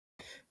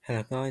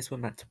Hello guys,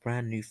 welcome back to a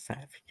brand new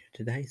fact video.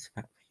 Today's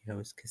fact video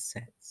is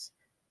cassettes.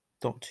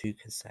 Doctor Who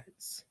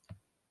cassettes.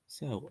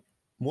 So,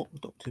 what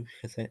Doctor Who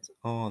cassettes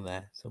are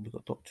there? So we've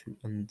got Doctor Who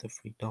and the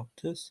Three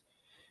Doctors,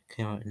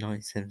 came out in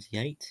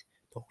 1978.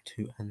 Doctor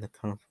Who and the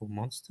Colourful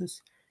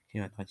Monsters,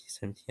 came out in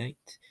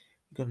 1978.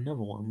 We got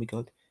another one, we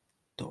got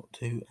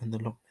Doctor Who and the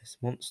Loch Ness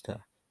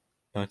Monster,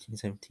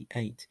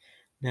 1978.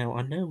 Now,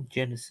 I know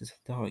Genesis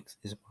of Daleks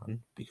is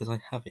one because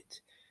I have it,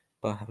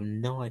 but I have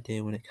no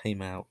idea when it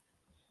came out.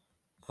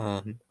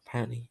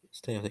 Apparently,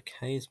 State of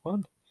Decay is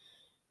one.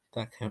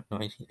 That came out in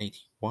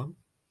 1981.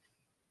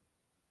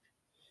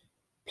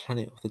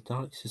 Planet of the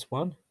Daleks is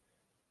one.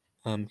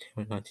 Came out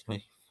in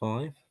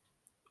 1995.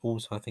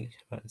 Also, I think it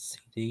came out in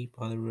CD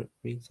by the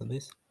readings on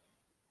this.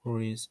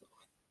 Warriors of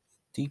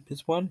the Deep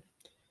is one.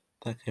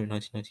 That came in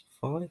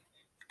 1995.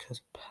 The Curse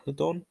of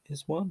Peladon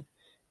is one.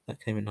 That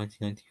came in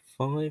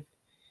 1995.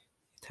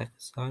 Attack of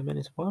Simon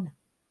is one.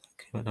 That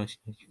came out in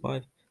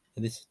 1995.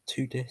 And this is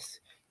 2 discs.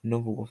 The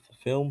novel of the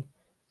film.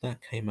 That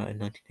came out in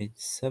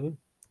 1987.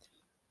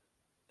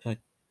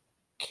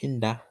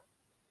 Kinder.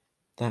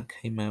 That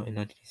came out in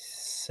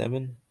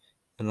 1987.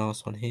 The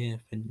last one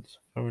here, Vengeance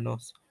of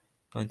Theranos,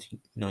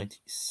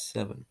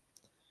 1997.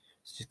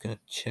 So just going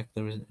to check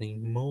there isn't any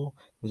more.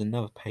 There's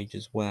another page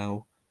as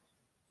well,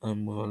 with a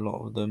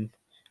lot of them.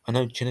 I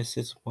know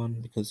Genesis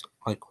one because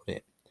I got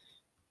it.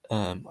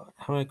 How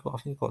I got? I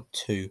think I got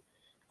 2.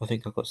 I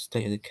think I got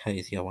State of Decay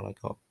is the other one I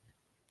got.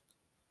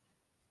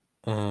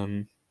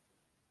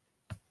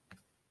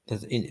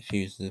 There's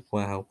interviews as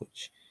well,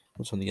 which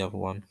was on the other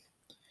one.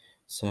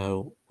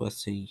 So we'll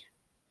see.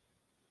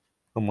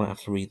 I might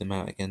have to read them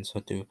out again, so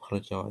I do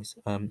apologise.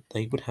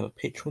 They would have a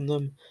picture on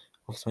them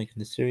of something in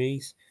the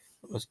series.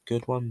 It was a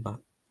good one,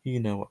 but you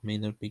know what I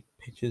mean. There'd be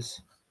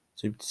pictures,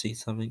 so you would see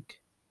something.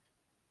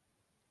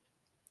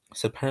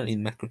 So apparently,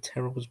 Macro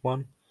Terror was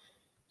one.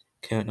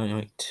 Came out in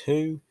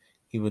 1992.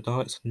 Evil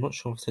Daleks. I'm not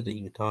sure if I said the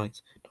Evil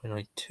Daleks.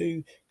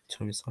 1992.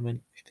 Tomb of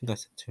Simon. I think I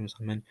said Tomb of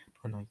Simon.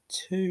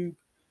 1992.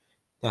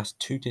 That's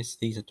 2 discs.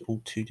 These are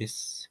all 2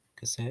 disc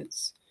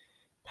cassettes.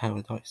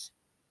 Paradise.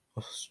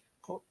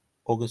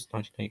 August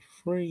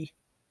 1983.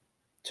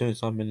 Tomb of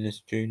Simon is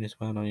June as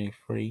well,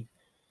 1983.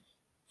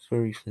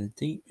 Fury from the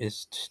Deep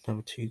is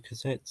number 2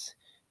 cassettes,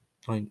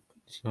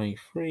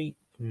 1993.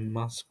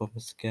 Mask of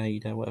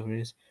Masquerade, whatever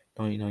it is,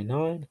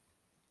 1999.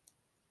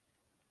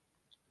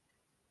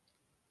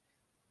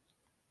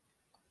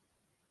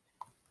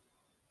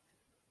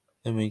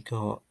 Then we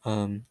got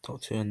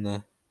Doctor and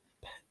the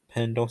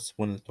Pendos,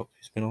 one of the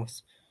Doctor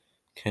spin-offs,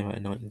 came out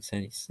in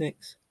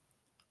 1976.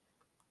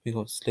 We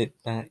got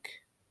Slip Back,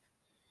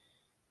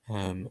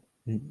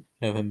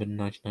 November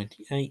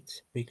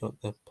 1998. We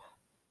got the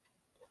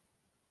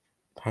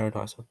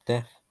Paradise of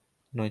Death,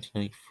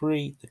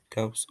 1993. The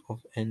Ghost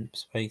of End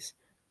Space,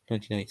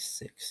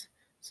 1986.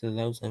 So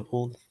those are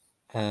all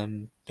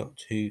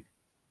Doctor Who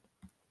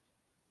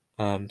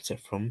set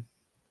from.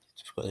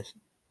 I've got this,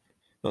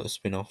 not the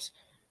spin-offs.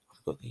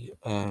 I've got the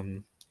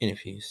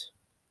interviews,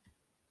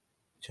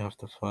 which I have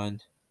to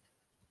find.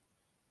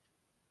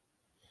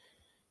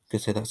 I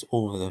could say that's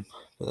all of them,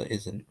 but that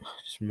isn't. I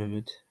just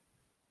remembered.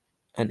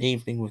 An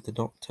Evening with the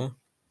Doctor.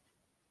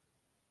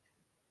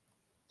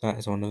 That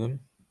is one of them,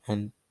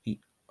 and the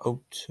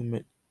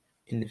Ultimate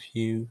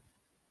Interview.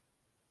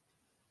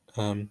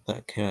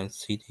 That came out on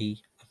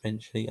CD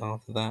eventually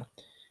after that.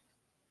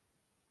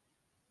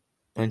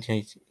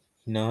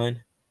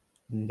 1989,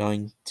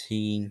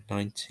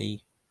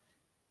 1990,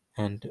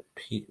 and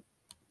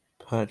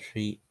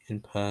Poetry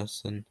in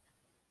Person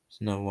is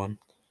another one.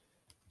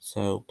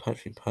 So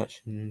Poetry in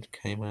Person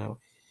came out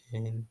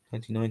in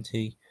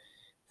 1990,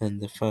 and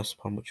the first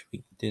one, which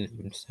we didn't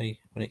even say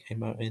when it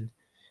came out in,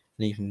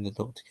 and even the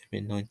Doctor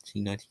came in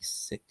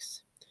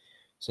 1996.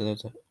 So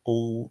those are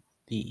all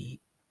the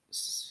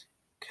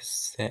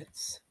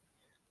cassettes.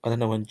 I don't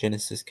know when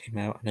Genesis came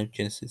out. I know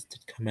Genesis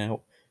did come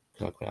out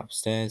because I got it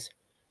upstairs.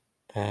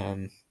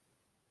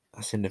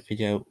 That's in the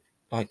video.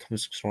 Like,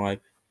 comment, subscribe.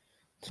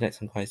 Till next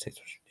time, guys. Thanks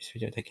for watching this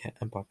video. Take care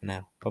and bye for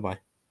now. Bye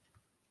bye.